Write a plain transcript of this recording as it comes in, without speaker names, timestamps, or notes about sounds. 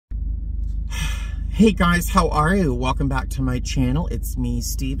Hey guys, how are you? Welcome back to my channel. It's me,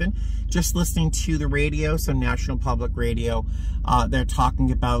 Steven. Just listening to the radio, so National Public Radio. They're talking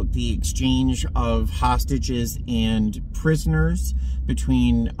about the exchange of hostages and prisoners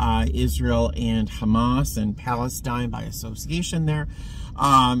between Israel and Hamas and Palestine by association there.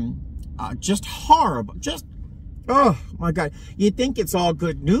 Just horrible. Just, oh my God. You'd think it's all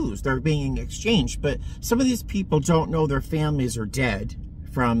good news. They're being exchanged, but some of these people don't know their families are dead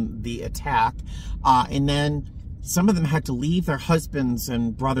from the attack, and then some of them had to leave their husbands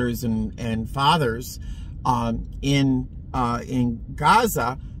and brothers and fathers in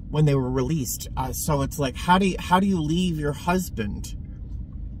Gaza when they were released. So it's like, how do you leave your husband?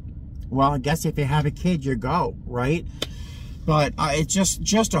 Well, I guess if you have a kid, you go, right? But it's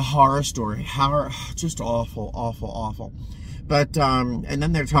just a horror story. Just awful. But, and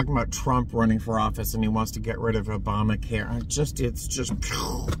then they're talking about Trump running for office and he wants to get rid of Obamacare. It's just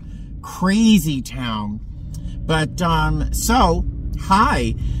crazy town. But, so,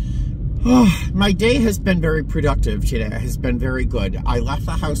 hi. Oh, my day has been very productive today. It has been very good. I left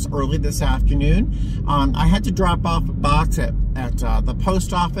the house early this afternoon. I had to drop off a box at the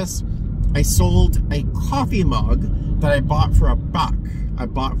post office. I sold a coffee mug that I bought for $1. I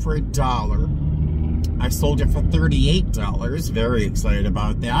bought for $1. I sold it for $38. Very excited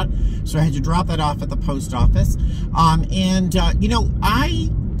about that. So I had to drop that off at the post office. You know, I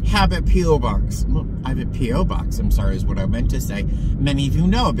have a P.O. box. I have a P.O. box, I'm sorry, is what I meant to say. Many of you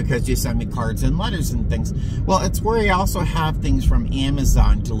know because you send me cards and letters and things. Well, it's where I also have things from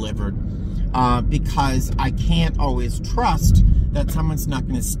Amazon delivered because I can't always trust that someone's not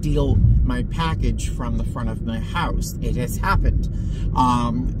going to steal my package from the front of my house. It has happened.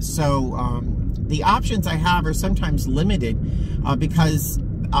 The options I have are sometimes limited because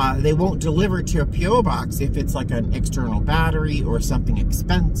they won't deliver to a P.O. box if it's like an external battery or something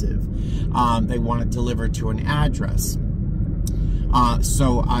expensive. They want it delivered to an address.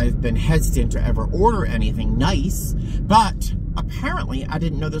 So I've been hesitant to ever order anything nice, but apparently I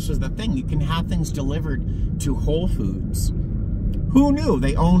didn't know this was the thing. You can have things delivered to Whole Foods. Who knew?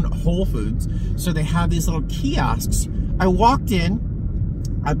 They own Whole Foods. So they have these little kiosks. I walked in.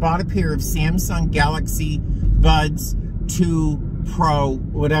 I bought a pair of Samsung Galaxy Buds 2 Pro,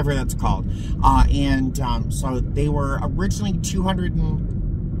 whatever that's called. So they were originally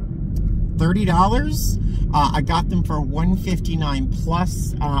 $230. I got them for $159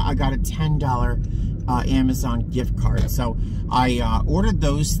 plus. I got a $10 Amazon gift card. So I ordered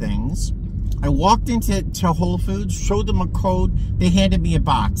those things. I walked into Whole Foods, showed them a code. They handed me a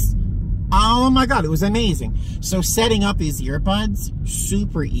box. Oh my God, it was amazing. So setting up these earbuds,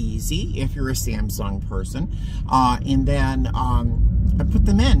 super easy if you're a Samsung person. And then I put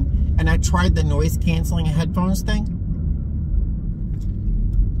them in and I tried the noise canceling headphones thing.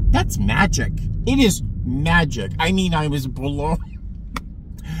 That's magic. It is magic. I mean, I was blown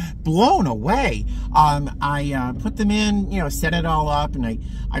away. I put them in, you know, set it all up, and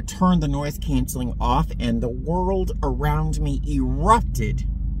I turned the noise canceling off, and the world around me erupted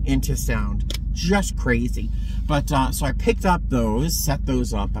into sound. Just crazy. But so I picked up those, set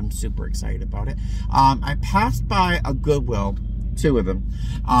those up. I'm super excited about it. I passed by a Goodwill, 2 of them,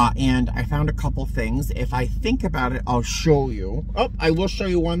 and I found a couple things. If I think about it, I'll show you. Oh, I will show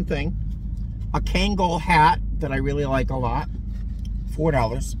you one thing. A Kangol hat that I really like a lot.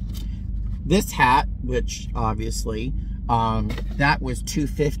 $4. This hat, which obviously, that was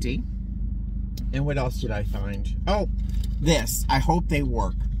 $2.50. And what else did I find? Oh, this. I hope they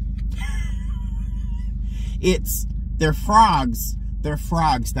work. They're frogs. They're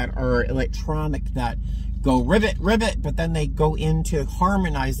frogs that are electronic that go ribbit, ribbit, but then they go into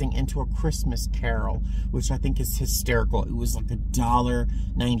harmonizing into a Christmas carol, which I think is hysterical. It was like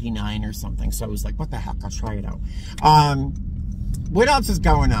 $1.99 or something. So I was like, what the heck? I'll try it out. What else is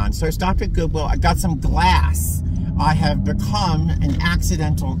going on? So I stopped at Goodwill. I got some glass. I have become an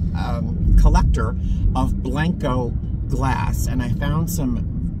accidental collector of Blanco glass, and I found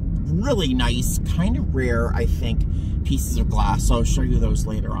some really nice, kind of rare, I think, pieces of glass. So I'll show you those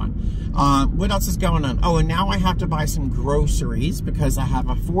later on. What else is going on? Oh, and now I have to buy some groceries because I have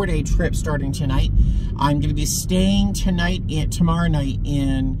a 4-day trip starting tonight. I'm going to be staying tomorrow night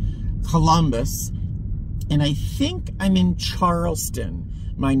in Columbus, and I think I'm in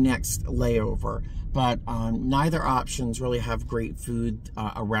Charleston, my next layover. But neither options really have great food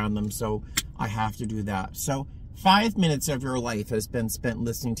around them, so I have to do that. So 5 minutes of your life has been spent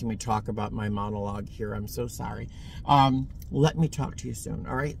listening to me talk about my monologue here. I'm so sorry. Let me talk to you soon.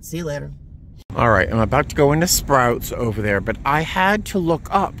 All right, see you later. All right, I'm about to go into Sprouts over there, but I had to look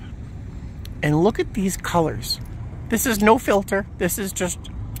up and look at these colors. This is no filter. This is just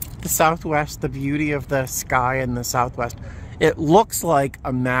the Southwest, the beauty of the sky in the Southwest. It looks like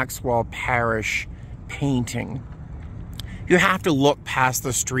a Maxwell Parrish painting. You have to look past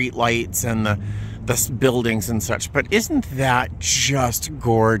the street lights and the buildings and such, but isn't that just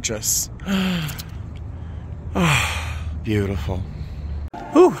gorgeous? Oh, beautiful.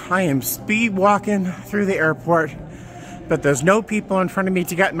 Whew, I am speed walking through the airport, but there's no people in front of me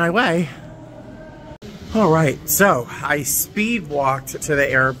to get in my way. All right, so I speed walked to the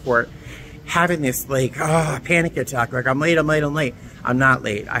airport, having this like panic attack, like I'm late. I'm not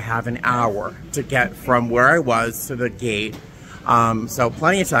late. I have an hour to get from where I was to the gate. So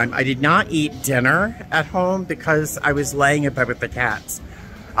plenty of time. I did not eat dinner at home because I was laying in bed with the cats.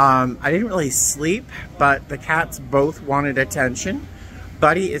 I didn't really sleep, but the cats both wanted attention.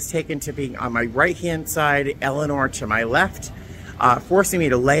 Buddy is taken to being on my right-hand side, Eleanor to my left, forcing me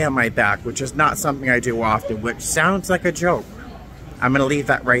to lay on my back, which is not something I do often, which sounds like a joke. I'm going to leave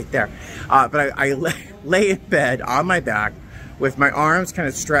that right there. But I lay in bed on my back with my arms kind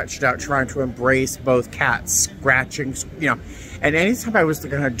of stretched out, trying to embrace both cats, scratching, you know. And anytime I was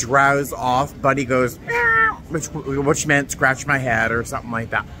going to drowse off, Buddy goes, which meant scratch my head or something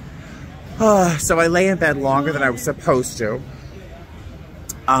like that. So I lay in bed longer than I was supposed to.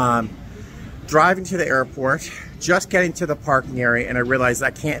 Driving to the airport, just getting to the parking area, and I realized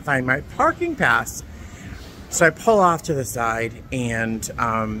I can't find my parking pass. So I pull off to the side, and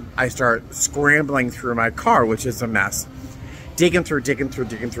I start scrambling through my car, which is a mess. Digging through,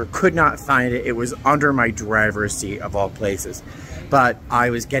 could not find it. It was under my driver's seat, of all places. But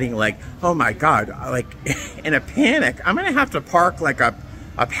I was getting like, oh my God, like in a panic. I'm gonna have to park like a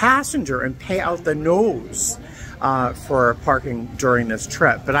passenger and pay out the nose for parking during this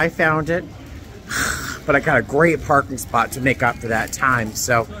trip. But I found it, but I got a great parking spot to make up for that time.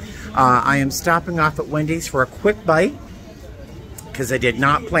 So I am stopping off at Wendy's for a quick bite because I did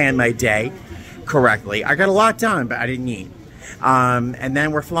not plan my day correctly. I got a lot done, but I didn't eat. And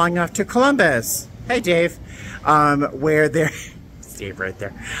then we're flying off to Columbus. Hey, Dave. Where there, Dave right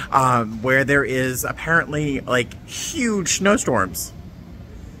there, where there is apparently like huge snowstorms.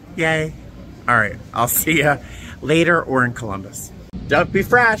 Yay. All right. I'll see you later or in Columbus. Don't be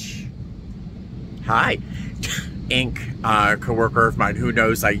fresh. Hi. Inc. Coworker of mine who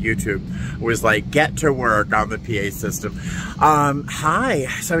knows I YouTube was like, get to work on the PA system. Hi.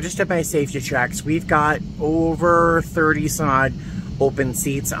 So just did my safety checks. We've got over 30 some odd open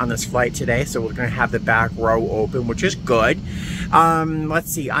seats on this flight today, so we're going to have the back row open, which is good.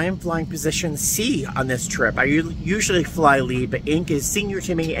 Let's see. I am flying position C on this trip. I usually fly lead, but Inc. is senior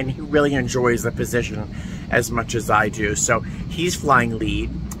to me, and he really enjoys the position as much as I do, so he's flying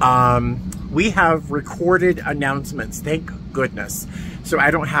lead. We have recorded announcements, thank goodness, so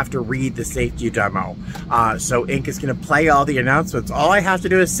I don't have to read the safety demo. So Inc. is going to play all the announcements. All I have to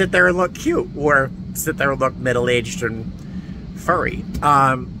do is sit there and look cute, or sit there and look middle-aged and furry.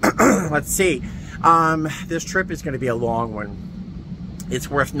 Let's see. This trip is going to be a long one. It's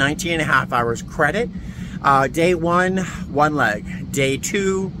worth 19.5 hours credit. Day 1, 1 leg. Day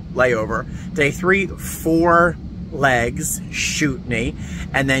 2, layover. Day 3, 4 legs, shoot me.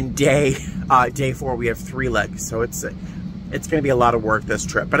 And then day 4, we have 3 legs. So it's going to be a lot of work this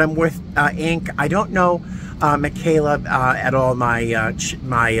trip. But I'm with Inc. I don't know Michaela at all,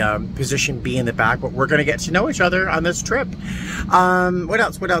 my position B in the back, but we're going to get to know each other on this trip. What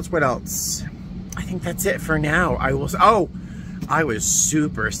else? I think that's it for now. I was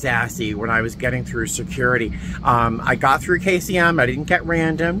super sassy when I was getting through security. I got through KCM. I didn't get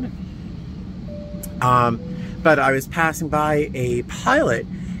random. But I was passing by a pilot,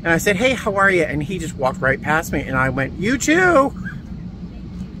 and I said, hey, how are you? And he just walked right past me, and I went, you too.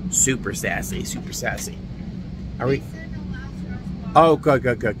 Super sassy, super sassy. Are we? Oh, good.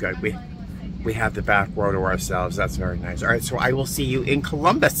 We have the back row to ourselves. That's very nice. All right, so I will see you in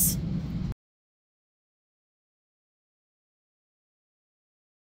Columbus.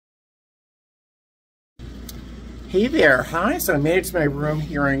 Hey there. Hi. So I made it to my room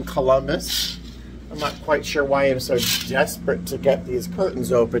here in Columbus. I'm not quite sure why I'm so desperate to get these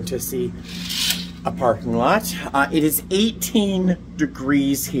curtains open to see a parking lot. It is 18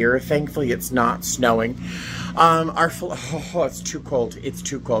 degrees here. Thankfully, it's not snowing. It's too cold. It's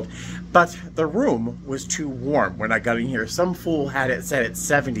too cold. But the room was too warm when I got in here. Some fool had it set at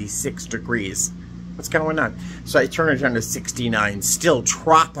 76 degrees. What's going on? So I turned it down to 69. Still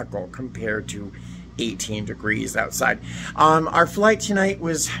tropical compared to 18 degrees outside. Our flight tonight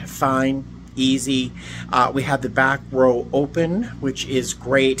was fine. Easy. We had the back row open, which is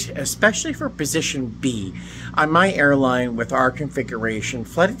great, especially for position B. On my airline with our configuration,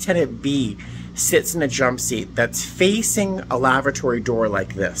 flight attendant B sits in a jump seat that's facing a lavatory door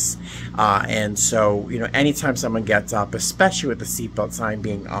like this. And so, you know, anytime someone gets up, especially with the seatbelt sign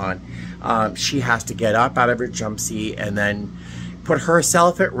being on, she has to get up out of her jump seat and then put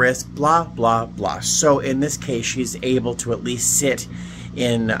herself at risk, blah, blah, blah. So in this case, she's able to at least sit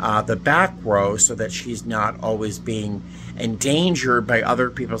in the back row so that she's not always being endangered by other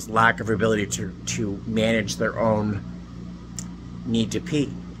people's lack of ability to manage their own need to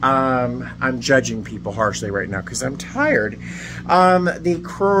pee. I'm judging people harshly right now because I'm tired. The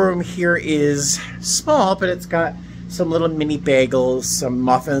crew room here is small, but it's got some little mini bagels, some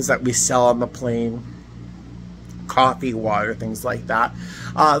muffins that we sell on the plane, coffee, water, things like that.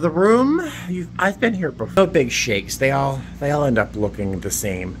 The room, I've been here before. No big shakes. They all end up looking the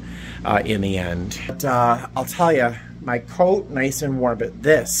same in the end. But I'll tell you, my coat, nice and warm. But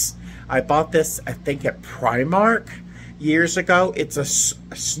this, I bought this, I think, at Primark years ago. It's a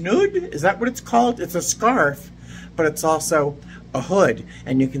snood, is that what it's called? It's a scarf, but it's also a hood,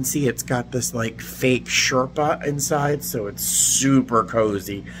 and you can see it's got this like fake Sherpa inside, so it's super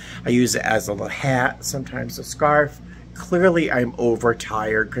cozy. I use it as a little hat, sometimes a scarf. Clearly I'm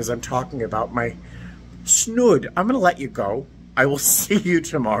overtired because I'm talking about my snood. I'm gonna let you go. I will see you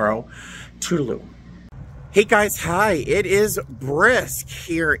tomorrow. Toodaloo. Hey guys, hi. It is brisk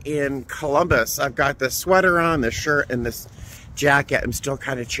here in Columbus. I've got the sweater on, the shirt, and this jacket. I'm still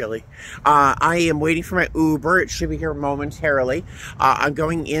kind of chilly. I am waiting for my Uber. It should be here momentarily. I'm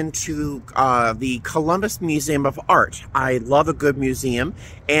going into the Columbus Museum of Art. I love a good museum,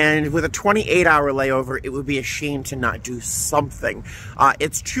 and with a 28-hour layover, it would be a shame to not do something.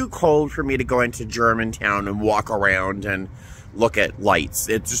 It's too cold for me to go into Germantown and walk around and look at lights.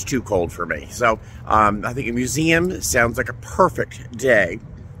 It's just too cold for me. So I think a museum sounds like a perfect day.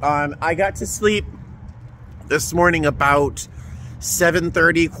 I got to sleep this morning about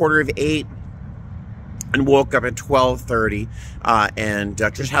 7:30, 7:45, and woke up at 12:30 and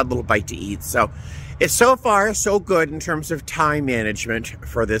just had a little bite to eat. So it's so far so good in terms of time management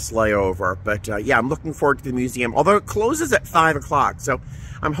for this layover. But yeah, I'm looking forward to the museum, although it closes at 5 o'clock. So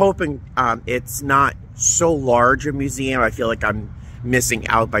I'm hoping it's not so large a museum. I feel like I'm missing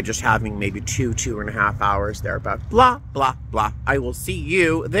out by just having maybe 2.5 hours there. But blah, blah, blah. I will see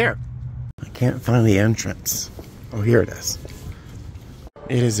you there. I can't find the entrance. Oh, here it is.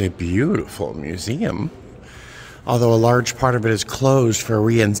 It is a beautiful museum, although a large part of it is closed for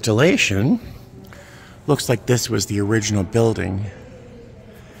reinstallation. Looks like this was the original building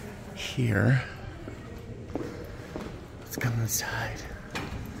here. Let's come inside.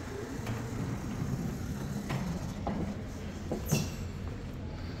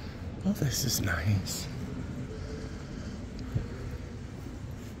 Oh, this is nice.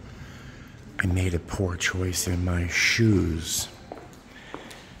 I made a poor choice in my shoes.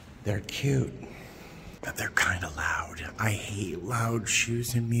 They're cute, but they're kind of loud. I hate loud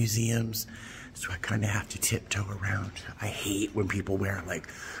shoes in museums, so I kind of have to tiptoe around. I hate when people wear like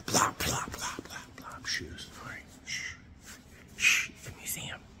blah, blah, blah, blah, blah shoes. Shh, shh, the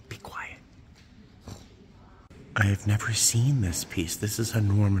museum, be quiet. I have never seen this piece. This is a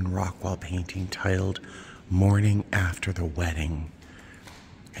Norman Rockwell painting titled Morning After the Wedding.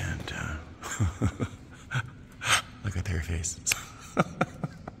 And look at their faces.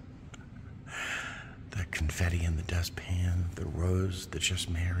 The confetti in the dustpan, the rose that just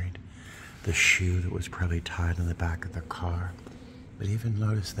married, the shoe that was probably tied in the back of the car. But even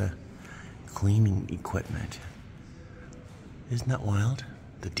notice the cleaning equipment. Isn't that wild?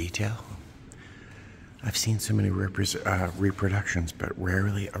 The detail. I've seen so many reproductions, but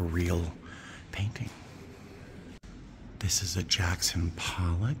rarely a real painting. This is a Jackson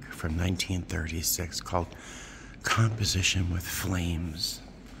Pollock from 1936 called Composition with Flames.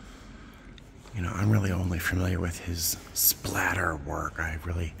 You know, I'm really only familiar with his splatter work. I've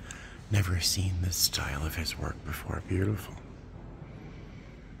really never seen this style of his work before. Beautiful.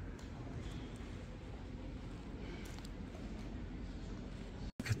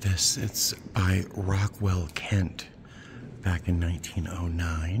 Look at this. It's by Rockwell Kent back in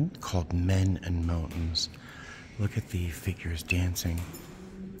 1909, called Men and Mountains. Look at the figures dancing.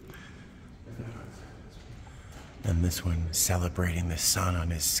 And this one celebrating the sun on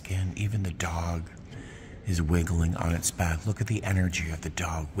his skin. Even the dog is wiggling on its back. Look at the energy of the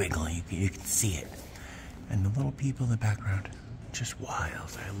dog wiggling. You can see it. And the little people in the background, just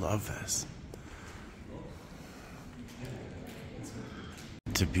wild. I love this.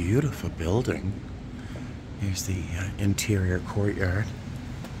 It's a beautiful building. Here's the interior courtyard.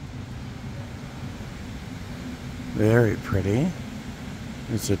 Very pretty.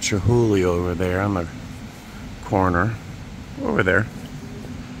 There's a Chihuly over there on the corner. Over there.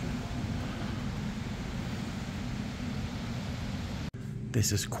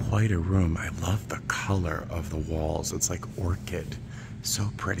 This is quite a room. I love the color of the walls. It's like orchid.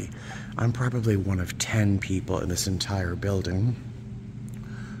 So pretty. I'm probably one of 10 people in this entire building,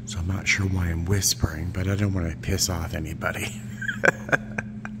 so I'm not sure why I'm whispering, but I don't want to piss off anybody.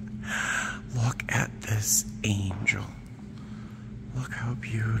 Look at this angel. Look how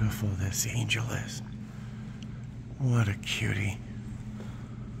beautiful this angel is. What a cutie.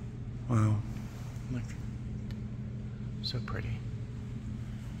 Wow. Look. So pretty.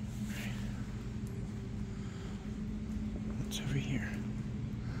 What's over here?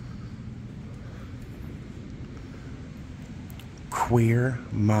 Queer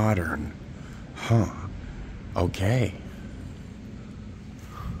modern. Huh. Okay.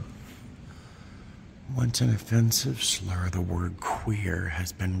 Once an offensive slur, the word queer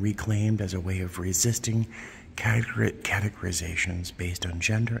has been reclaimed as a way of resisting categorizations based on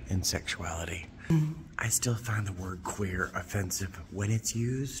gender and sexuality. I still find the word queer offensive when it's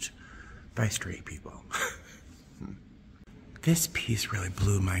used by straight people. This piece really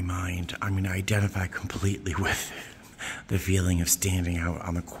blew my mind. I mean, I identify completely with the feeling of standing out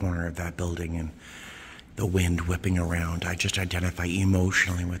on the corner of that building and the wind whipping around. I just identify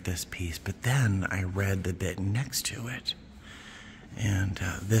emotionally with this piece. But then I read the bit next to it. And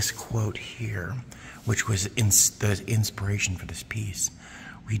this quote here, which was the inspiration for this piece: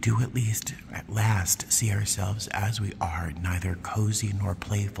 "We do at last see ourselves as we are, neither cozy nor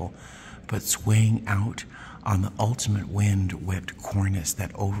playful, but swaying out on the ultimate wind-whipped cornice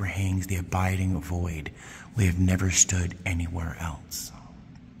that overhangs the abiding void. We have never stood anywhere else."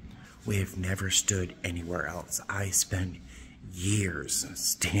 We have never stood anywhere else. I spent years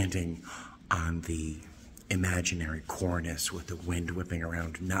standing on the imaginary cornice with the wind whipping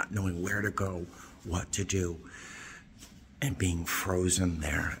around, not knowing where to go, what to do, and being frozen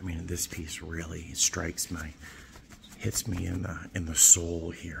there. I mean, this piece really hits me in the soul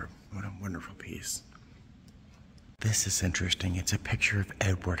here. What a wonderful piece. This is interesting. It's a picture of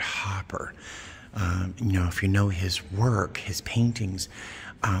Edward Hopper. You know, if you know his work, his paintings,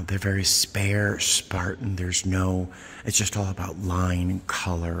 they're very spare, Spartan. It's just all about line,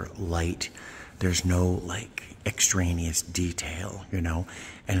 color, light. There's no, like, extraneous detail, you know?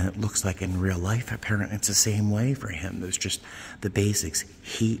 And it looks like in real life, apparently it's the same way for him. There's just the basics: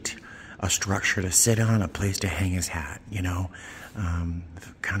 heat, a structure to sit on, a place to hang his hat, you know?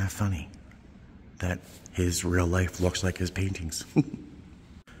 Kind of funny that his real life looks like his paintings.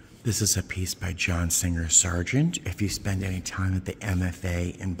 This is a piece by John Singer Sargent. If you spend any time at the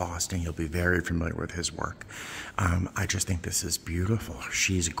MFA in Boston, you'll be very familiar with his work. I just think this is beautiful.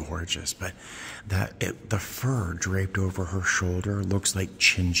 She's gorgeous, but the fur draped over her shoulder looks like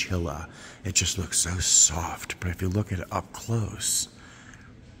chinchilla. It just looks so soft, but if you look at it up close,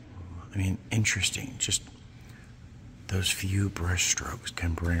 I mean, interesting. Just those few brush strokes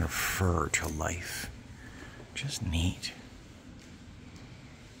can bring a fur to life. Just neat.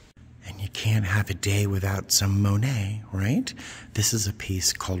 And you can't have a day without some Monet, right? This is a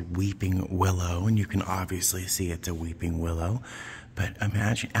piece called Weeping Willow, and you can obviously see it's a weeping willow. But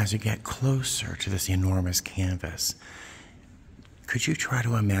imagine, as you get closer to this enormous canvas, could you try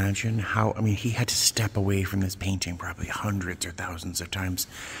to imagine how, I mean, he had to step away from this painting probably hundreds or thousands of times.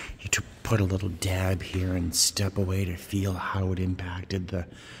 He put a little dab here and step away to feel how it impacted the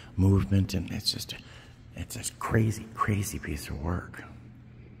movement, and it's a crazy, crazy piece of work.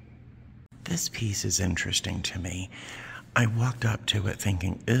 This piece is interesting to me. I walked up to it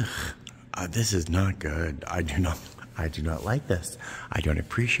thinking, this is not good. I do not like this. I don't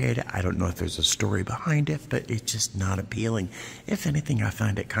appreciate it. I don't know if there's a story behind it, but it's just not appealing. If anything, I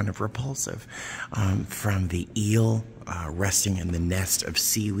find it kind of repulsive. From the eel resting in the nest of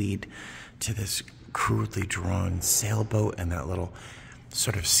seaweed to this crudely drawn sailboat and that little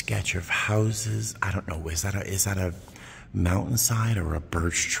sort of sketch of houses. I don't know, is that a mountainside or a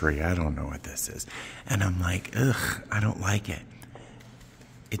birch tree? I don't know what this is. And I'm like, I don't like it.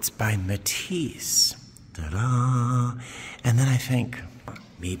 It's by Matisse. Ta-da! And then I think,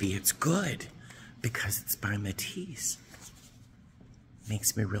 maybe it's good because it's by Matisse.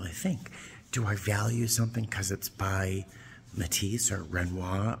 Makes me really think, do I value something because it's by Matisse or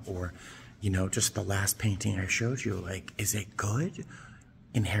Renoir or, you know, just the last painting I showed you? Like, is it good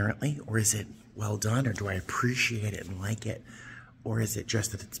inherently, or is it well done, or do I appreciate it and like it, or is it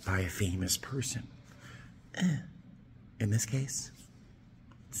just that it's by a famous person? In this case,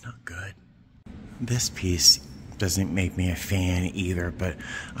 it's not good. This piece doesn't make me a fan either, but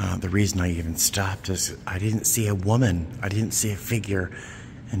the reason I even stopped is I didn't see a woman, I didn't see a figure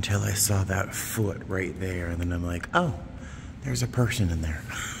until I saw that foot right there, and then I'm like, oh, there's a person in there.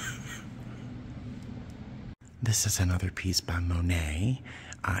 This is another piece by Monet,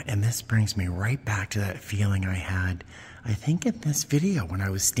 and this brings me right back to that feeling I had, I think, in this video when I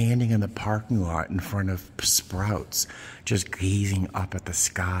was standing in the parking lot in front of Sprouts, just gazing up at the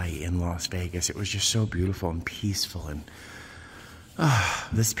sky in Las Vegas. It was just so beautiful and peaceful, and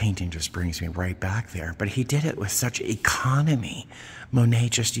this painting just brings me right back there. But he did it with such economy. Monet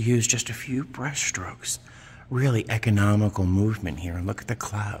just used just a few brush strokes. Really economical movement here, and look at the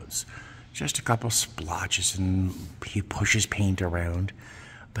clouds. Just a couple splotches, and he pushes paint around,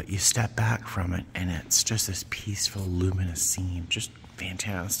 but you step back from it and it's just this peaceful, luminous scene. Just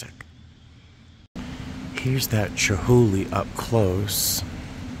fantastic. Here's that Chihuly up close.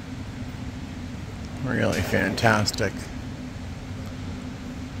 Really fantastic.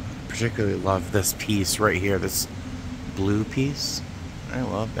 Particularly love this piece right here, this blue piece. I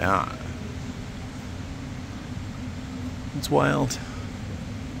love that. It's wild.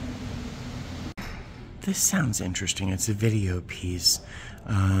 This sounds interesting. It's a video piece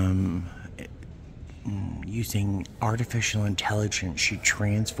using artificial intelligence. She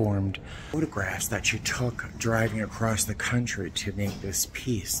transformed photographs that she took driving across the country to make this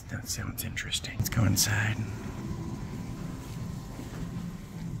piece. That sounds interesting. Let's go inside.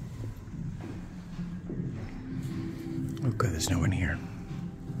 Oh good, there's no one here.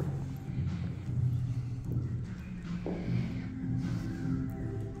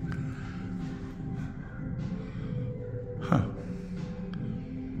 Huh.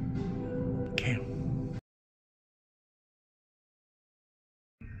 Okay.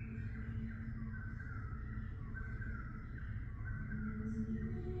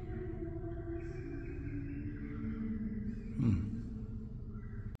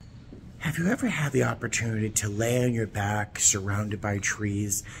 Have you ever had the opportunity to lay on your back surrounded by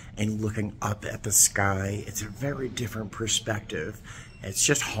trees and looking up at the sky? It's a very different perspective. It's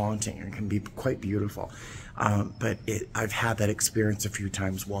just haunting and can be quite beautiful. But I've had that experience a few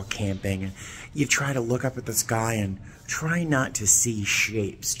times while camping, and you try to look up at the sky and try not to see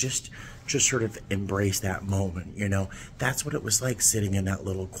shapes, just sort of embrace that moment, you know. That's what it was like sitting in that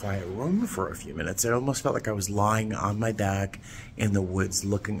little quiet room for a few minutes. It almost felt like I was lying on my back in the woods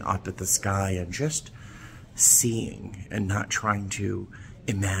looking up at the sky and just seeing and not trying to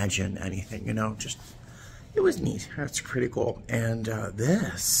imagine anything, you know. Just, it was neat. That's pretty cool. And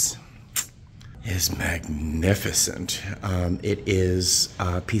this is magnificent. It is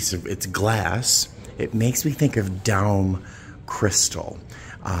a piece of, it's glass. It makes me think of Dome crystal.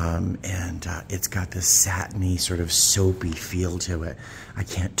 It's got this satiny, sort of soapy feel to it. I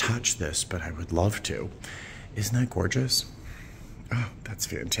can't touch this, but I would love to. Isn't that gorgeous? Oh, that's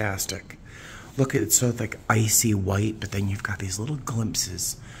fantastic. Look, it's so like icy white, but then you've got these little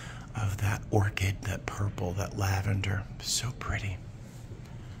glimpses of that orchid, that purple, that lavender. So pretty.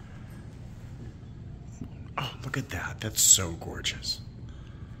 Oh, look at that. That's so gorgeous.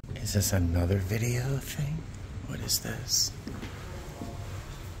 Is this another video thing? What is this?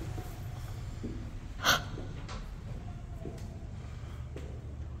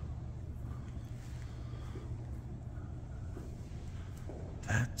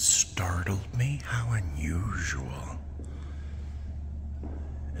 That startled me. How unusual.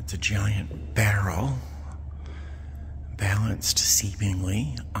 It's a giant barrel balanced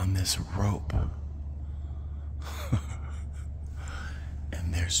seemingly on this rope.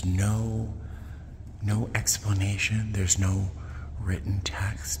 And there's no explanation. There's no written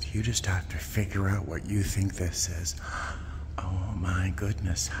text. You just have to figure out what you think this is. Oh my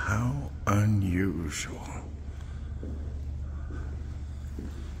goodness, how unusual.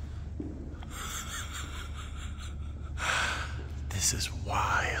 This is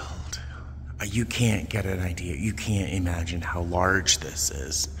wild. You can't get an idea. You can't imagine how large this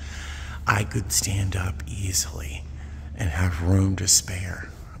is. I could stand up easily and have room to spare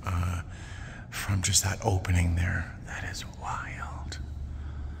from just that opening there. That is wild.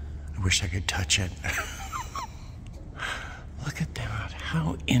 I wish I could touch it. Look at that.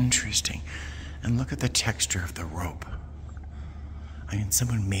 How interesting. And look at the texture of the rope. I mean,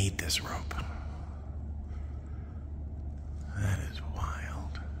 someone made this rope. That is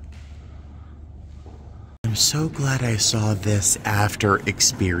wild. I'm so glad I saw this after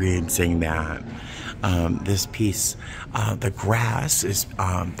experiencing that. This piece, the grass is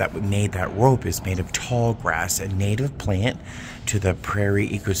that made that rope is made of tall grass, a native plant to the prairie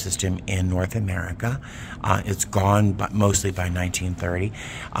ecosystem in North America. It's gone mostly by 1930,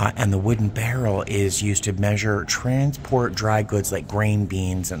 and the wooden barrel is used to measure, transport dry goods like grain,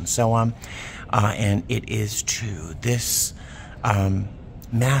 beans, and so on. And it is to this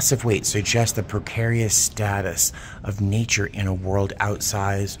massive weight suggests the precarious status of nature in a world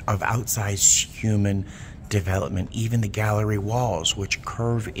outsized human development. Even the gallery walls, which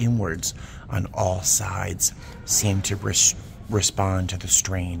curve inwards on all sides, seem to respond to the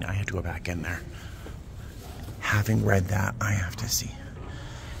strain. I had to go back in there. Having read that, I have to see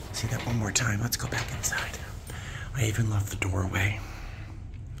that one more time. Let's go back inside. I even love the doorway.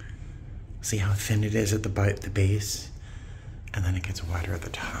 See how thin it is at the base, and then it gets wider at the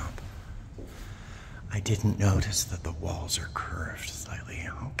top. I didn't notice that the walls are curved slightly.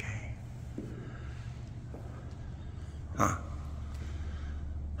 Okay. Huh.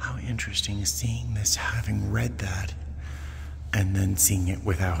 How interesting seeing this, having read that, and then seeing it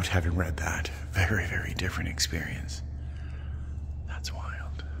without having read that. Very, very different experience. That's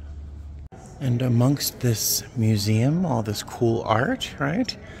wild. And amongst this museum, all this cool art,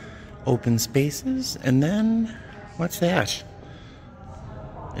 right? Open spaces, and then, what's that?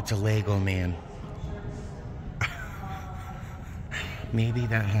 It's a Lego man. Maybe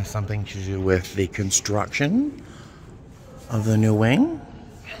that has something to do with the construction of the new wing?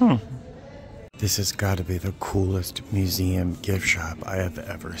 This has got to be the coolest museum gift shop I have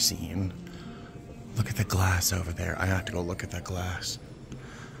ever seen. Look at the glass over there. I have to go look at that glass.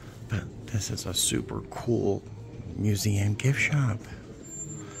 But this is a super cool museum gift shop.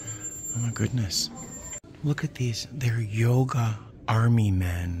 Oh my goodness. Look at these. They're yoga army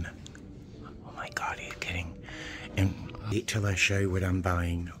men. Oh my God, are you kidding? And wait till I show you what I'm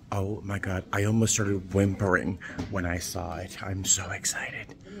buying. Oh my God, I almost started whimpering when I saw it. I'm so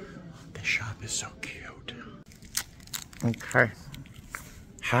excited. The shop is so cute. Okay.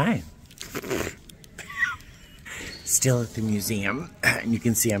 Hi. Still at the museum. And you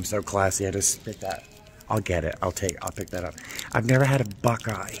can see I'm so classy. I just spit that. I'll get it. I'll pick that up. I've never had a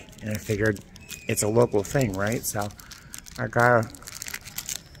Buckeye, and I figured it's a local thing, right? So I got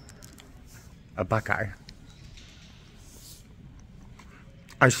a Buckeye.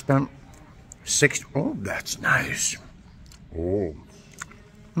 I spent oh, that's nice. Oh.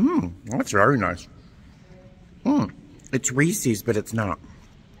 That's very nice. It's Reese's, but it's not.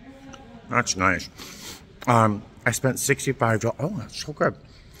 That's nice. I spent $65. Oh, that's so good.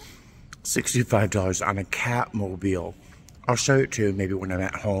 $65 on a Catmobile. I'll show it to you maybe when I'm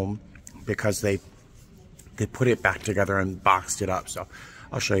at home, because they put it back together and boxed it up. So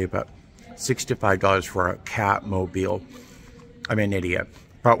I'll show you. But $65 for a Catmobile. I'm an idiot.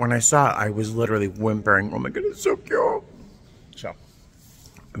 But when I saw it, I was literally whimpering. Oh my goodness, it's so cute. So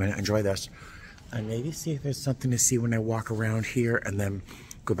I'm gonna enjoy this and maybe see if there's something to see when I walk around here, and then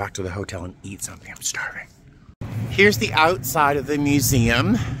go back to the hotel and eat something. I'm starving. Here's the outside of the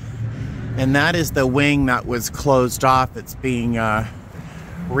museum, and that is the wing that was closed off. It's being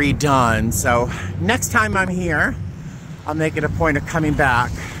redone. So next time I'm here, I'll make it a point of coming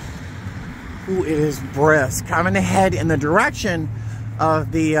back. Ooh, it is brisk. I'm gonna head in the direction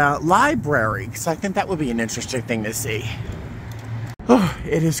of the library, because I think that would be an interesting thing to see. Oh,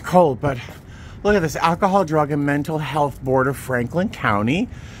 it is cold, but look at this. Alcohol, Drug, and Mental Health Board of Franklin County.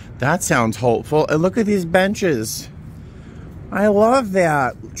 That sounds hopeful. And look at these benches. I love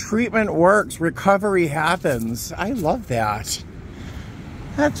that. Treatment works, recovery happens. I love that.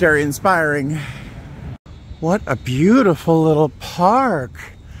 That's very inspiring. What a beautiful little park.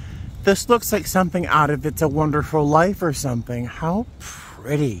 This looks like something out of It's a Wonderful Life or something. How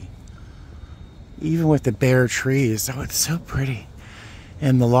pretty. Even with the bare trees. Oh, it's so pretty.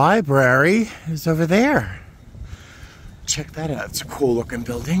 And the library is over there. Check that out. It's a cool looking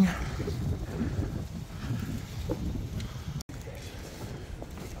building.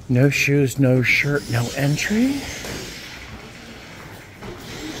 No shoes, no shirt, no entry.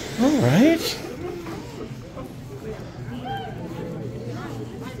 All right.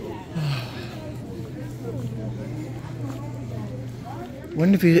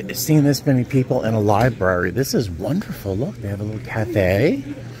 When have you seen this many people in a library? This is wonderful. Look, they have a little cafe,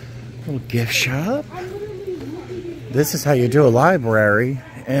 a little gift shop. This is how you do a library.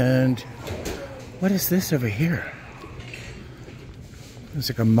 And what is this over here? It's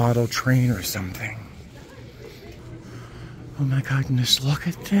like a model train or something. Oh my goodness, look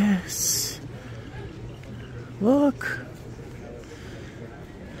at this. Look.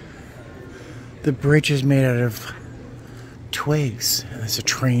 The bridge is made out of twigs. There's a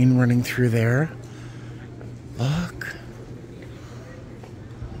train running through there. Look.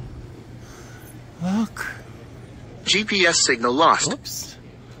 Look. GPS signal lost. Oops.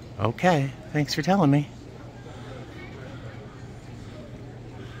 Okay, thanks for telling me.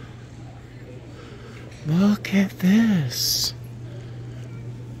 Look at this.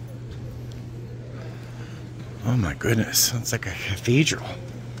 Oh my goodness, it's like a cathedral.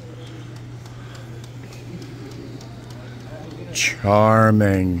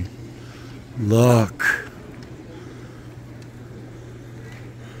 Charming. Look.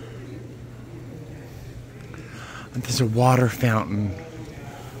 And there's a water fountain.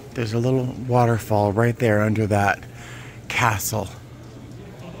 There's a little waterfall right there under that castle.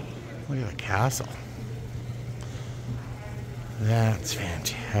 Look at the castle. That's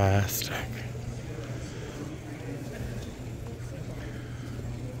fantastic.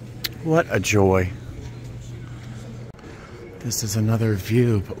 What a joy. This is another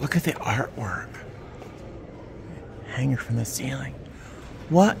view, but look at the artwork. Hanger from the ceiling.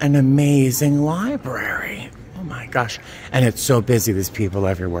 What an amazing library. Oh my gosh. And it's so busy, there's people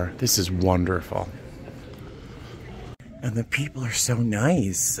everywhere. This is wonderful. And the people are so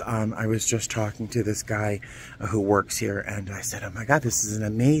nice. I was just talking to this guy who works here, and I said, oh my God, this is an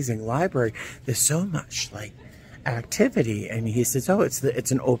amazing library. There's so much like activity. And he says, oh,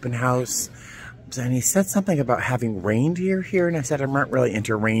 it's an open house. And he said something about having reindeer here, and I said, I'm not really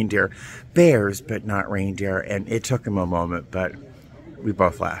into reindeer. Bears, but not reindeer. And it took him a moment, but we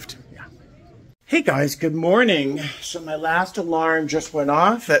both laughed. Yeah. Hey guys, good morning. So my last alarm just went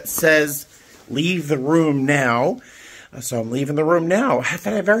off. It says, leave the room now. So I'm leaving the room now. I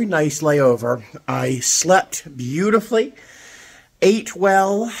had a very nice layover. I slept beautifully, ate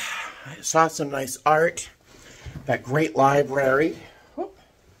well, saw some nice art, that great library,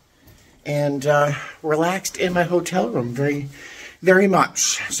 and relaxed in my hotel room very, very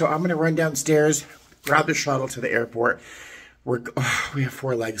much. So I'm going to run downstairs, grab the shuttle to the airport. We have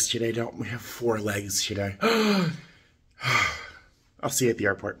 4 legs today, don't we? We have 4 legs today. I'll see you at the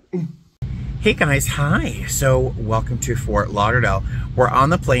airport. Hey guys, hi. So welcome to Fort Lauderdale. We're on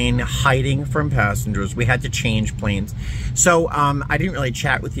the plane hiding from passengers. We had to change planes. So I didn't really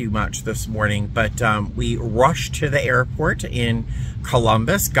chat with you much this morning, but we rushed to the airport in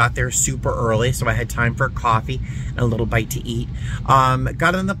Columbus, got there super early, so I had time for coffee and a little bite to eat.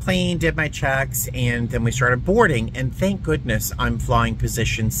 Got on the plane, did my checks, and then we started boarding, and thank goodness I'm flying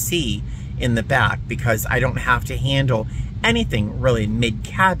position C in the back because I don't have to handle anything really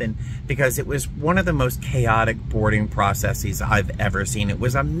mid-cabin, because it was one of the most chaotic boarding processes I've ever seen. It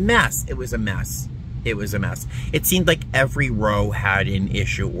was a mess. It was a mess. It was a mess. It seemed like every row had an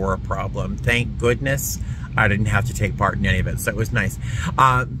issue or a problem. Thank goodness I didn't have to take part in any of it, so it was nice.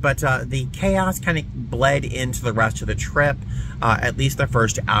 But the chaos kind of bled into the rest of the trip, at least the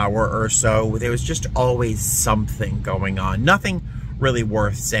first hour or so. There was just always something going on. Nothing really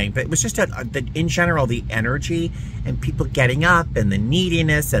worth saying, but it was just in general, the energy and people getting up and the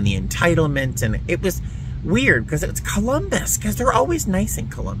neediness and the entitlement, and it was weird because it's Columbus, because they're always nice in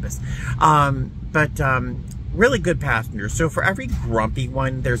Columbus. But really good passengers. So for every grumpy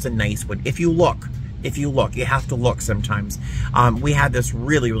one, there's a nice one. If you look, you have to look sometimes. We had this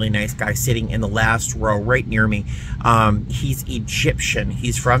really, really nice guy sitting in the last row right near me. He's Egyptian.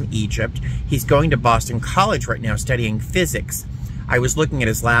 He's from Egypt. He's going to Boston College right now studying physics. I was looking at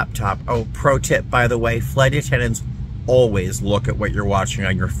his laptop. Oh, pro tip, by the way, flight attendants always look at what you're watching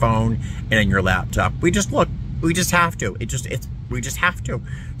on your phone and on your laptop. We just look. We just have to. We just have to.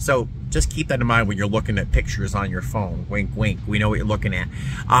 So just keep that in mind when you're looking at pictures on your phone. Wink, wink. We know what you're looking at.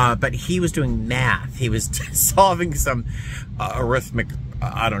 But he was doing math. He was solving some arithmetic.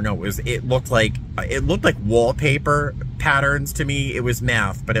 I don't know. It looked like wallpaper patterns to me. It was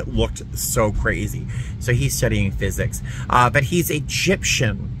math, but it looked so crazy. So he's studying physics. But he's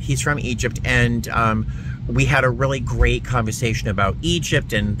Egyptian. He's from Egypt, and we had a really great conversation about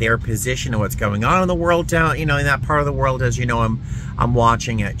Egypt and their position and what's going on in the world down, in that part of the world. As you know, I'm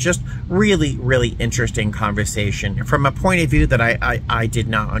watching it. Just really, really interesting conversation from a point of view that I did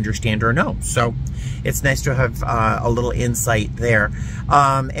not understand or know. So it's nice to have a little insight there.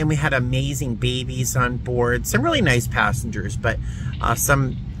 And we had amazing babies on board, some really nice passengers, but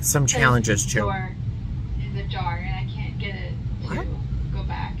some challenges too. The door is ajar and I can't get it to go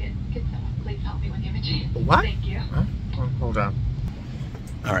back. And could someone please help me with the imaging? What? Thank you. Huh? Oh, hold on.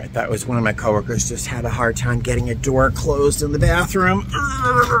 All right, that was one of my coworkers just had a hard time getting a door closed in the bathroom.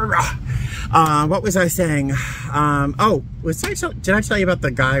 What was I saying? Did I tell you about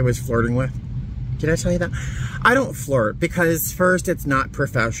the guy I was flirting with? Did I tell you that? I don't flirt because first, it's not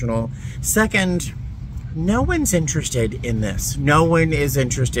professional. Second, no one's interested in this. No one is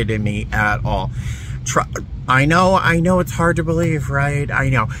interested in me at all. I know it's hard to believe, right? I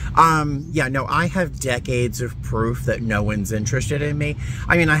know. Yeah, no, I have decades of proof that no one's interested in me.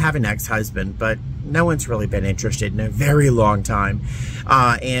 I mean, I have an ex-husband, but no one's really been interested in a very long time.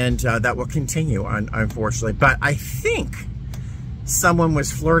 And that will continue, unfortunately. But I think someone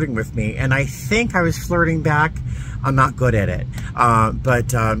was flirting with me, and I think I was flirting back. I'm not good at it.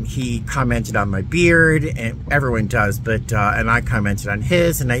 But he commented on my beard, and everyone does, but and I commented on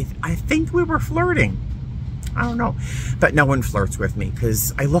his, and I think we were flirting. I don't know. But no one flirts with me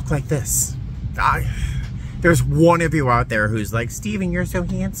because I look like this. there's one of you out there who's like, Steven, you're so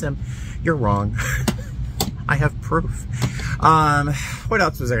handsome. You're wrong. I have proof. What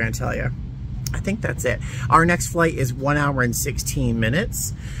else was I going to tell you? I think that's it. Our next flight is 1 hour and 16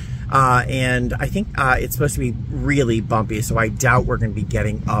 minutes. And I think it's supposed to be really bumpy, so I doubt we're going to be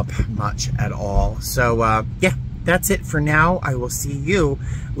getting up much at all. So, yeah, that's it for now. I will see you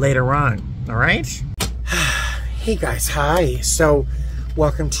later on. All right? Hey, guys. Hi. So,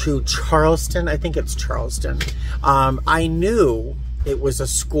 welcome to Charleston. I think it's Charleston. I knew it was a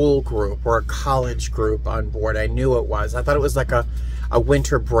school group or a college group on board. I knew it was. I thought it was like a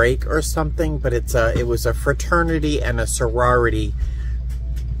winter break or something, but it was a fraternity and a sorority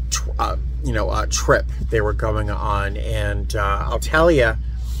trip they were going on, and I'll tell you,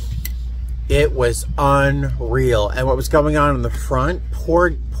 it was unreal. And what was going on in the front,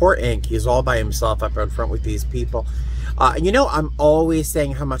 poor Ink, he's all by himself up in front with these people. I'm always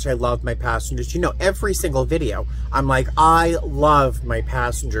saying how much I love my passengers. Every single video, I'm like, I love my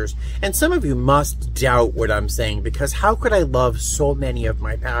passengers. And some of you must doubt what I'm saying, because how could I love so many of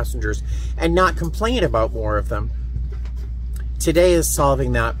my passengers and not complain about more of them? Today is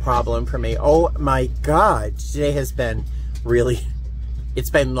solving that problem for me. Oh my God, today has been really,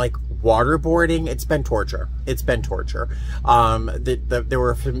 it's been like waterboarding. It's been torture. It's been torture. There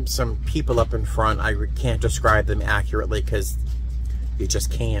were some people up in front. I can't describe them accurately because you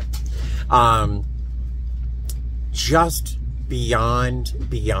just can't. Just beyond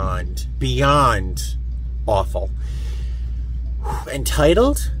awful.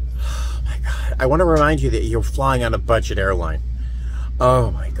 Entitled? Oh my God. I want to remind you that you're flying on a budget airline.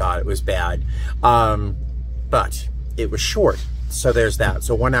 Oh my God, it was bad. But it was short. So there's that.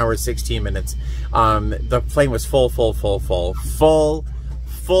 So 1 hour, 16 minutes. The plane was full,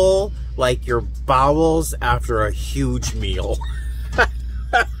 like your bowels after a huge meal. It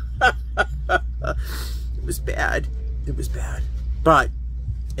was bad. It was bad. But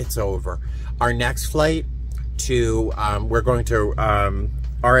it's over. Our next flight to, we're going to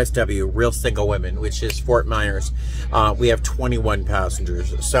RSW, Real Single Women, which is Fort Myers. We have 21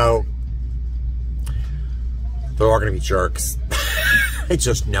 passengers. So they're all going to be jerks. I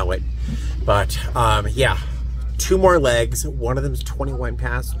just know it. But, yeah, 2 more legs. One of them is 21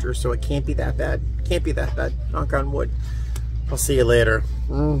 passengers, so it can't be that bad. Can't be that bad. Knock on wood. I'll see you later.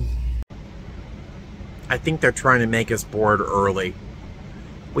 I think they're trying to make us board early.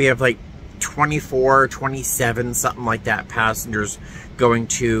 We have like 24, 27, something like that, passengers going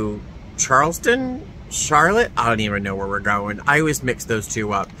to Charleston, Charlotte. I don't even know where we're going. I always mix those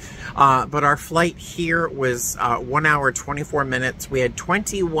two up. But our flight here was 1 hour, 24 minutes. We had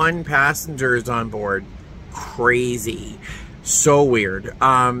 21 passengers on board. Crazy. So weird.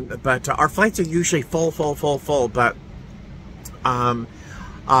 But our flights are usually full. But,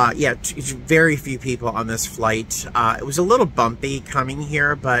 yeah, very few people on this flight. It was a little bumpy coming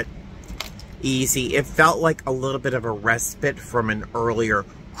here, but easy. It felt like a little bit of a respite from an earlier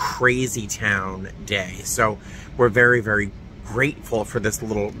crazy town day. So we're very, very grateful for this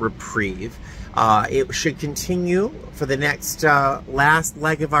little reprieve. It should continue for the next last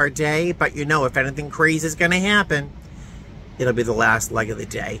leg of our day, but if anything crazy is going to happen, it'll be the last leg of the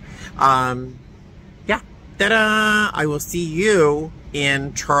day. Yeah, ta-da! I will see you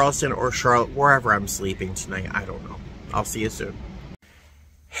in Charleston or Charlotte, wherever I'm sleeping tonight. I don't know. I'll see you soon.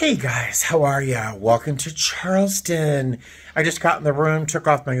 Hey guys, how are ya? Welcome to Charleston. I just got in the room, took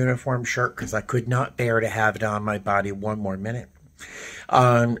off my uniform shirt because I could not bear to have it on my body one more minute.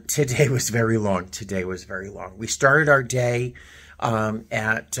 Today was very long. We started our day we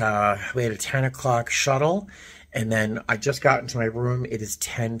had a 10 o'clock shuttle, and then I just got into my room. It is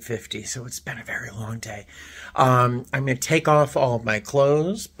 10:50, so it's been a very long day. I'm going to take off all of my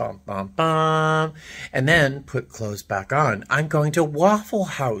clothes, and then put clothes back on. I'm going to Waffle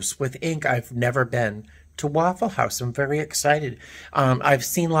House with Ink. I've never been to Waffle House. I'm very excited. I've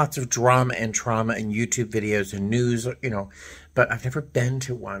seen lots of drama and trauma in YouTube videos and news, but I've never been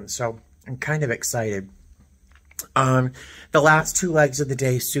to one, so I'm kind of excited. The last 2 legs of the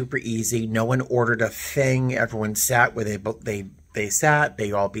day, super easy. No one ordered a thing. Everyone sat where they sat.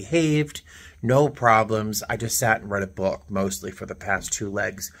 They all behaved. No problems. I just sat and read a book mostly for the past 2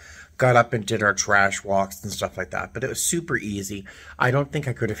 legs. Got up and did our trash walks and stuff like that. But it was super easy. I don't think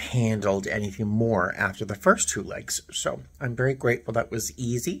I could have handled anything more after the first 2 legs. So I'm very grateful that was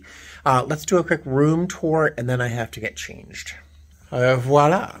easy. Let's do a quick room tour, and then I have to get changed.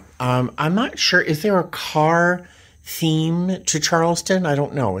 Voila. I'm not sure. Is there a car theme to Charleston? I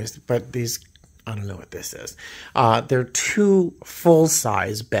don't know. But these, I don't know what this is. There are 2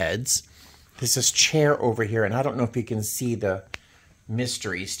 full-size beds. There's this chair over here, and I don't know if you can see the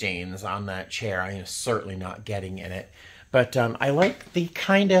mystery stains on that chair. I am certainly not getting in it. But I like the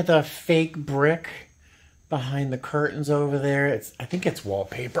kind of the fake brick behind the curtains over there. I think it's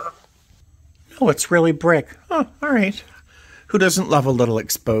wallpaper. No, it's really brick. Oh, all right. Who doesn't love a little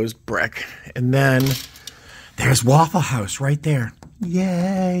exposed brick? And then there's Waffle House right there.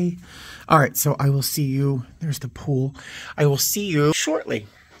 Yay. All right, so I will see you. There's the pool. I will see you shortly.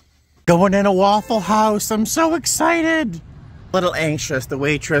 Going in a Waffle House. I'm so excited. A little anxious. The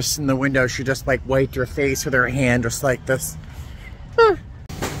waitress in the window, she just like wiped her face with her hand just like this.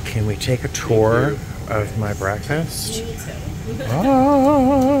 Can we take a tour of my breakfast?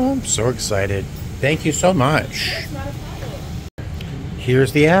 Oh, I'm so excited. Thank you so much.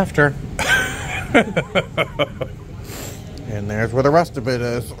 Here's the after. And there's where the rest of it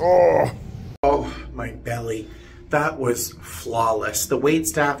is. Oh, my belly. That was flawless. The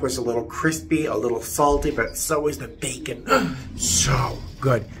waitstaff was a little crispy, a little salty, but so was the bacon. So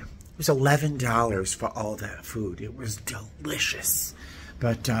good. It was $11 for all that food. It was delicious.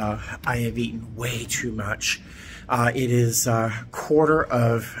 But I have eaten way too much. It is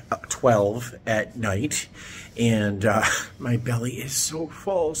 12:15 at night, and my belly is so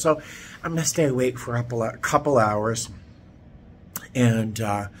full. So I'm going to stay awake for a couple hours and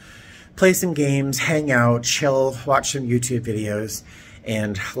play some games, hang out, chill, watch some YouTube videos,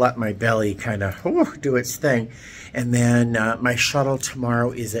 and let my belly kind of do its thing. And then my shuttle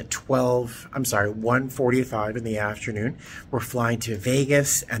tomorrow is at 1:45 in the afternoon. We're flying to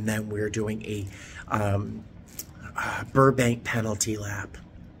Vegas, and then we're doing a Burbank penalty lap.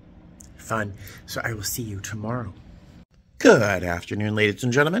 Fun. So I will see you tomorrow. Good afternoon, ladies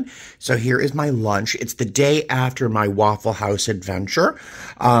and gentlemen. So here is my lunch. It's the day after my Waffle House adventure.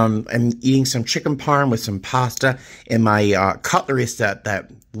 I'm eating some chicken parm with some pasta in my cutlery set that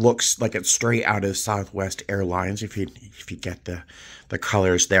looks like it's straight out of Southwest Airlines, if you get the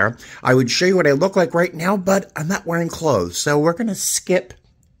colors there. I would show you what I look like right now, but I'm not wearing clothes. So we're going to skip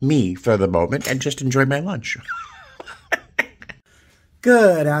me for the moment and just enjoy my lunch.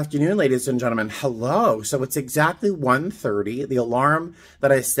 Good afternoon, ladies and gentlemen. Hello. So it's exactly 1:30. The alarm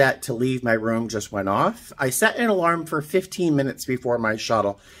that I set to leave my room just went off. I set an alarm for 15 minutes before my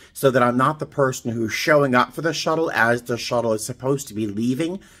shuttle so that I'm not the person who's showing up for the shuttle as the shuttle is supposed to be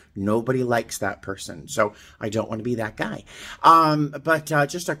leaving. Nobody likes that person, so I don't want to be that guy. But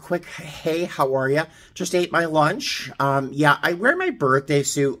just a quick, hey, how are you? Just ate my lunch. Yeah, I wear my birthday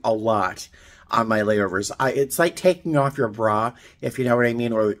suit a lot on my layovers. It's like taking off your bra, if you know what I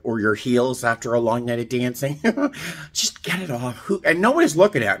mean, or your heels after a long night of dancing. Just get it off. And nobody's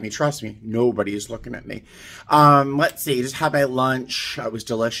looking at me, trust me. Nobody's looking at me. Let's see, just had my lunch. It was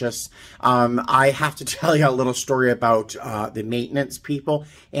delicious. I have to tell you a little story about the maintenance people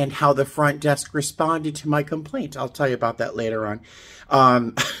and how the front desk responded to my complaint. I'll tell you about that later on.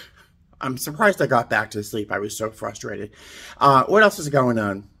 I'm surprised I got back to sleep. I was so frustrated. What else is going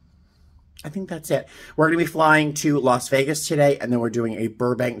on? I think that's it. We're going to be flying to Las Vegas today, and then we're doing a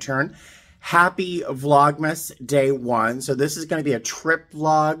Burbank turn. Happy Vlogmas Day 1. So this is going to be a trip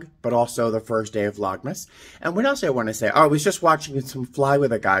vlog, but also the first day of Vlogmas. And what else I want to say? Oh, I was just watching some Fly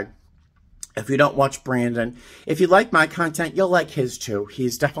With a Guy. If you don't watch Brandon, if you like my content, you'll like his too.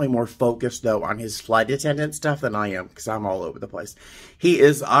 He's definitely more focused, though, on his flight attendant stuff than I am, because I'm all over the place. He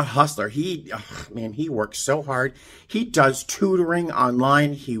is a hustler. Man, he works so hard. He does tutoring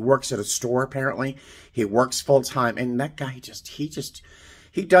online. He works at a store, apparently. He works full-time, and that guy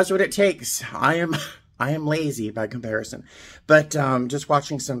he does what it takes. I am lazy by comparison. But just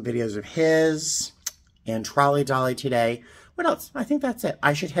watching some videos of his and Trolley Dolly today. What else? I think that's it.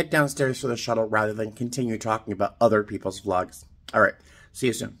 I should head downstairs for the shuttle rather than continue talking about other people's vlogs. All right. See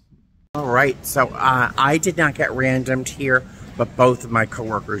you soon. All right. So I did not get randomed here, but both of my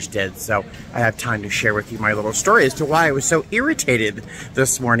coworkers did. So I have time to share with you my little story as to why I was so irritated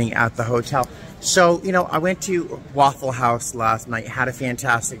this morning at the hotel. So, you know, I went to Waffle House last night, had a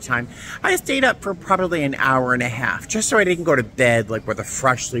fantastic time. I stayed up for probably an hour and a half, just so I didn't go to bed, like, with a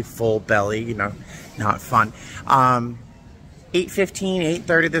freshly full belly, you know, not fun. 8:15,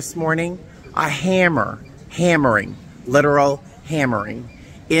 8:30 this morning, a hammering, literal hammering,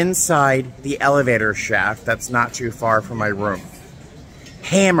 inside the elevator shaft that's not too far from my room.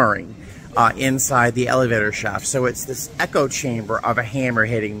 Hammering inside the elevator shaft. So it's this echo chamber of a hammer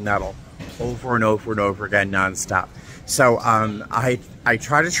hitting metal over and over and over again, nonstop. So I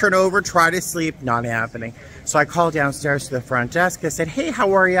try to turn over, try to sleep, not happening. So I called downstairs to the front desk. I said, hey,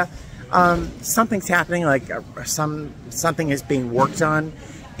 how are you? Something's happening, like something is being worked on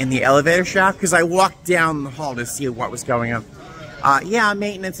in the elevator shaft, because I walked down the hall to see what was going on. Yeah,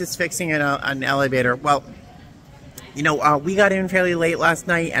 maintenance is fixing an elevator. Well, You know, we got in fairly late last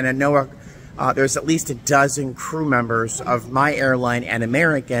night, and I know there's at least a dozen crew members of my airline and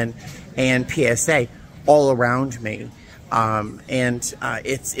American and PSA all around me.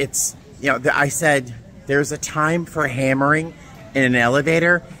 It's you know, I said there's a time for hammering in an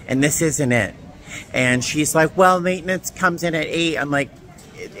elevator, and this isn't it. And she's like, well, maintenance comes in at 8. I'm like,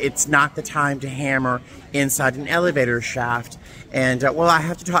 it's not the time to hammer inside an elevator shaft. And, well, I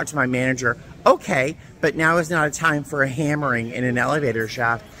have to talk to my manager. Okay, but now is not a time for a hammering in an elevator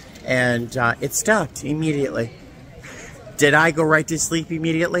shaft. And it stopped immediately. Did I go right to sleep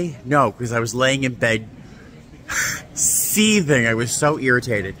immediately? No, because I was laying in bed seething. I was so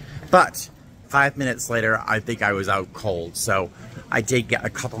irritated. But 5 minutes later, I think I was out cold. So I did get a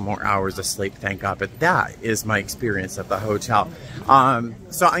couple more hours of sleep, thank God. But that is my experience at the hotel.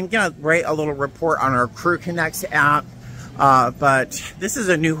 So I'm going to write a little report on our Crew Connects app. But this is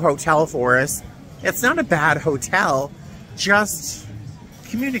a new hotel for us. It's not a bad hotel, just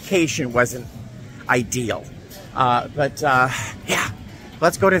communication wasn't ideal. Yeah,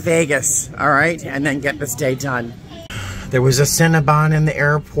 let's go to Vegas, all right, and then get this day done. There was a Cinnabon in the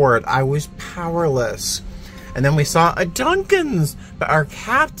airport. I was powerless. And then we saw a Dunkin's, but our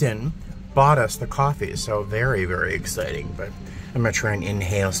captain bought us the coffee, so very, very exciting. But I'm gonna try and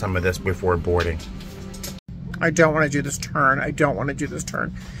inhale some of this before boarding. I don't want to do this turn. I don't want to do this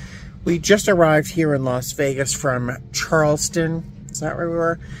turn. We just arrived here in Las Vegas from Charleston. Is that where we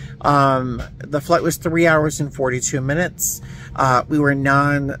were? The flight was 3 hours and 42 minutes. We were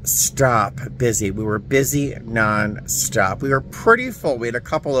non-stop busy. We were busy non-stop. We were pretty full. We had a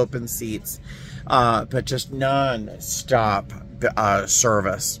couple open seats, but just non-stop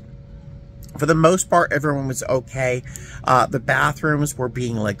service. For the most part, everyone was okay. The bathrooms were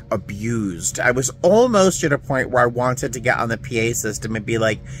being, like, abused. I was almost at a point where I wanted to get on the PA system and be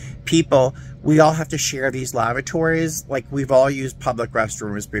like, people, we all have to share these lavatories. Like, we've all used public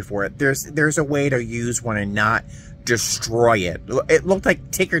restrooms before. There's a way to use one and not destroy it. It looked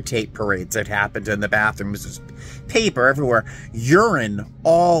like ticker tape parades that happened in the bathrooms. There's paper everywhere. Urine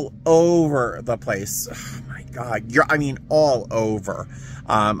all over the place. Oh, my God. I mean, all over.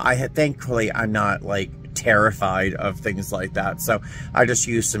 Thankfully, I'm not, like, terrified of things like that. So I just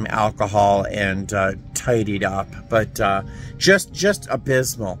used some alcohol and tidied up. But just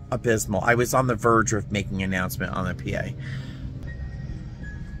abysmal. I was on the verge of making an announcement on the PA.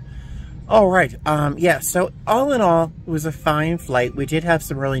 All right. Yeah, so all in all, it was a fine flight. We did have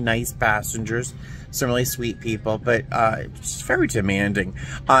some really nice passengers, some really sweet people, but just very demanding.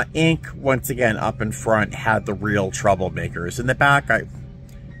 Inc., once again, up in front, had the real troublemakers. In the back,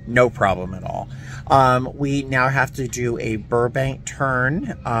 no problem at all. We now have to do a Burbank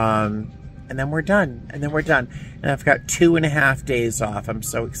turn, and then we're done. And I've got 2.5 days off. I'm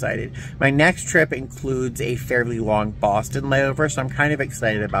so excited. My next trip includes a fairly long Boston layover, so I'm kind of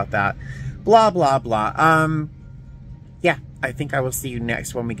excited about that. Blah, blah, blah. Yeah, I think I will see you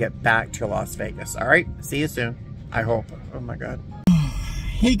next when we get back to Las Vegas. All right? See you soon. I hope. Oh, my God.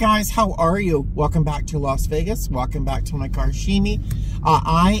 Hey, guys. How are you? Welcome back to Las Vegas. Welcome back to my Karshimi.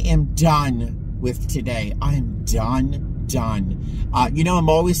 I am done with today. I am done. You know, I'm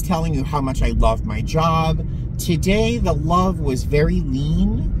always telling you how much I love my job. Today, the love was very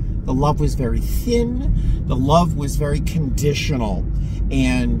lean. The love was very thin. The love was very conditional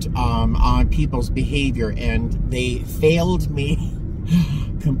and on people's behavior, and they failed me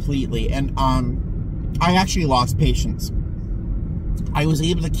completely. And I actually lost patience. I was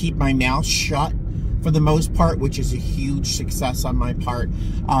able to keep my mouth shut for the most part, which is a huge success on my part,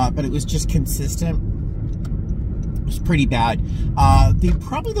 but it was just consistent. It was pretty bad.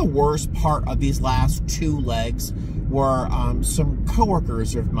 Probably the worst part of these last 2 legs were some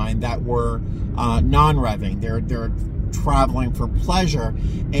coworkers of mine that were non-revving. They're traveling for pleasure,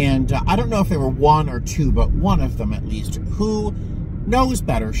 and I don't know if there were 1 or 2, but one of them at least, who knows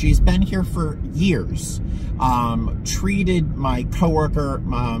better. She's been here for years. Treated my coworker,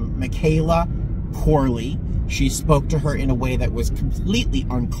 Michaela, poorly. She spoke to her in a way that was completely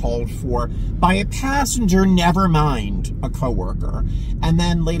uncalled for by a passenger, never mind a coworker. And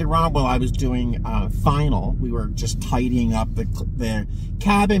then later on, while I was doing final, we were just tidying up the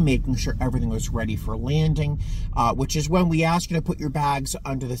cabin, making sure everything was ready for landing, which is when we ask you to put your bags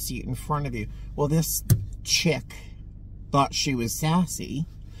under the seat in front of you. Well, this chick thought she was sassy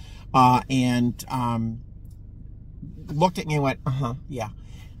and looked at me and went, yeah.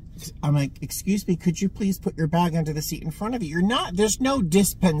 I'm like, excuse me, could you please put your bag under the seat in front of you? There's no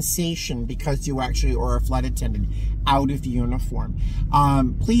dispensation because you actually are a flight attendant out of uniform.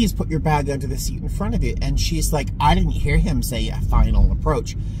 Please put your bag under the seat in front of you. And she's like, I didn't hear him say a final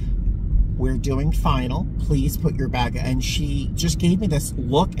approach. we're doing final. Please put your bag. And she just gave me this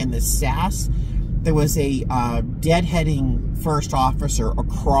look and this sass. There was a deadheading first officer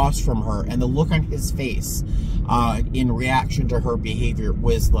across from her, and the look on his face in reaction to her behavior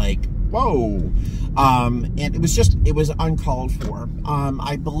was like, whoa. And it was uncalled for.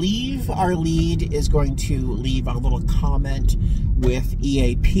 I believe our lead is going to leave a little comment with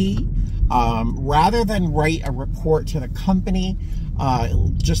EAP. Rather than write a report to the company,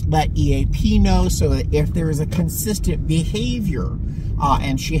 just let EAP know, so that if there is a consistent behavior,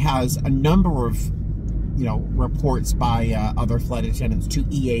 and she has a number of, you know, reports by other flight attendants to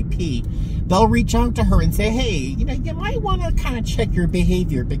EAP, they'll reach out to her and say, hey, you know, you might want to kind of check your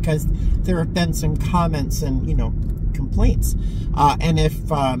behavior, because there have been some comments and, you know, complaints. And if,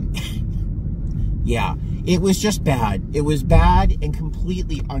 yeah, it was just bad. It was bad and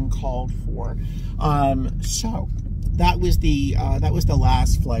completely uncalled for. So that was the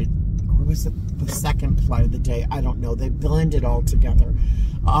last flight, or was it the second flight of the day? I don't know. They blended all together.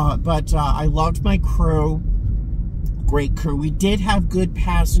 But I loved my crew. Great crew. We did have good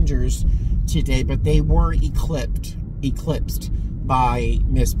passengers today, but they were eclipsed by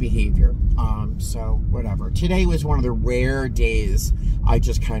misbehavior. So whatever. Today was one of the rare days I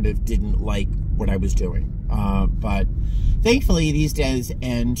just kind of didn't like what I was doing. But thankfully these days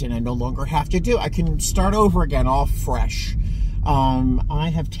end, and I no longer have to do. I can start over again, all fresh.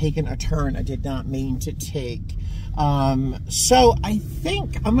 I have taken a turn I did not mean to take. So I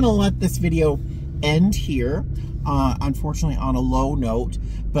think I'm going to let this video end here, unfortunately on a low note,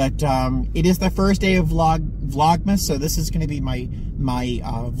 but it is the first day of Vlogmas, so this is going to be my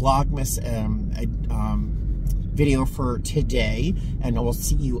Vlogmas video for today, and I will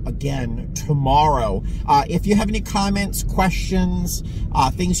see you again tomorrow. If you have any comments, questions,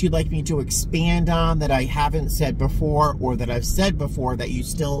 things you'd like me to expand on that I haven't said before, or that I've said before that you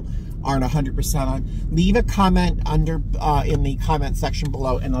still aren't 100% on, leave a comment under in the comment section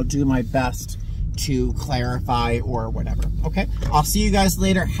below, and I'll do my best to clarify or whatever. Okay, I'll see you guys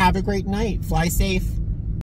later. Have a great night. Fly safe.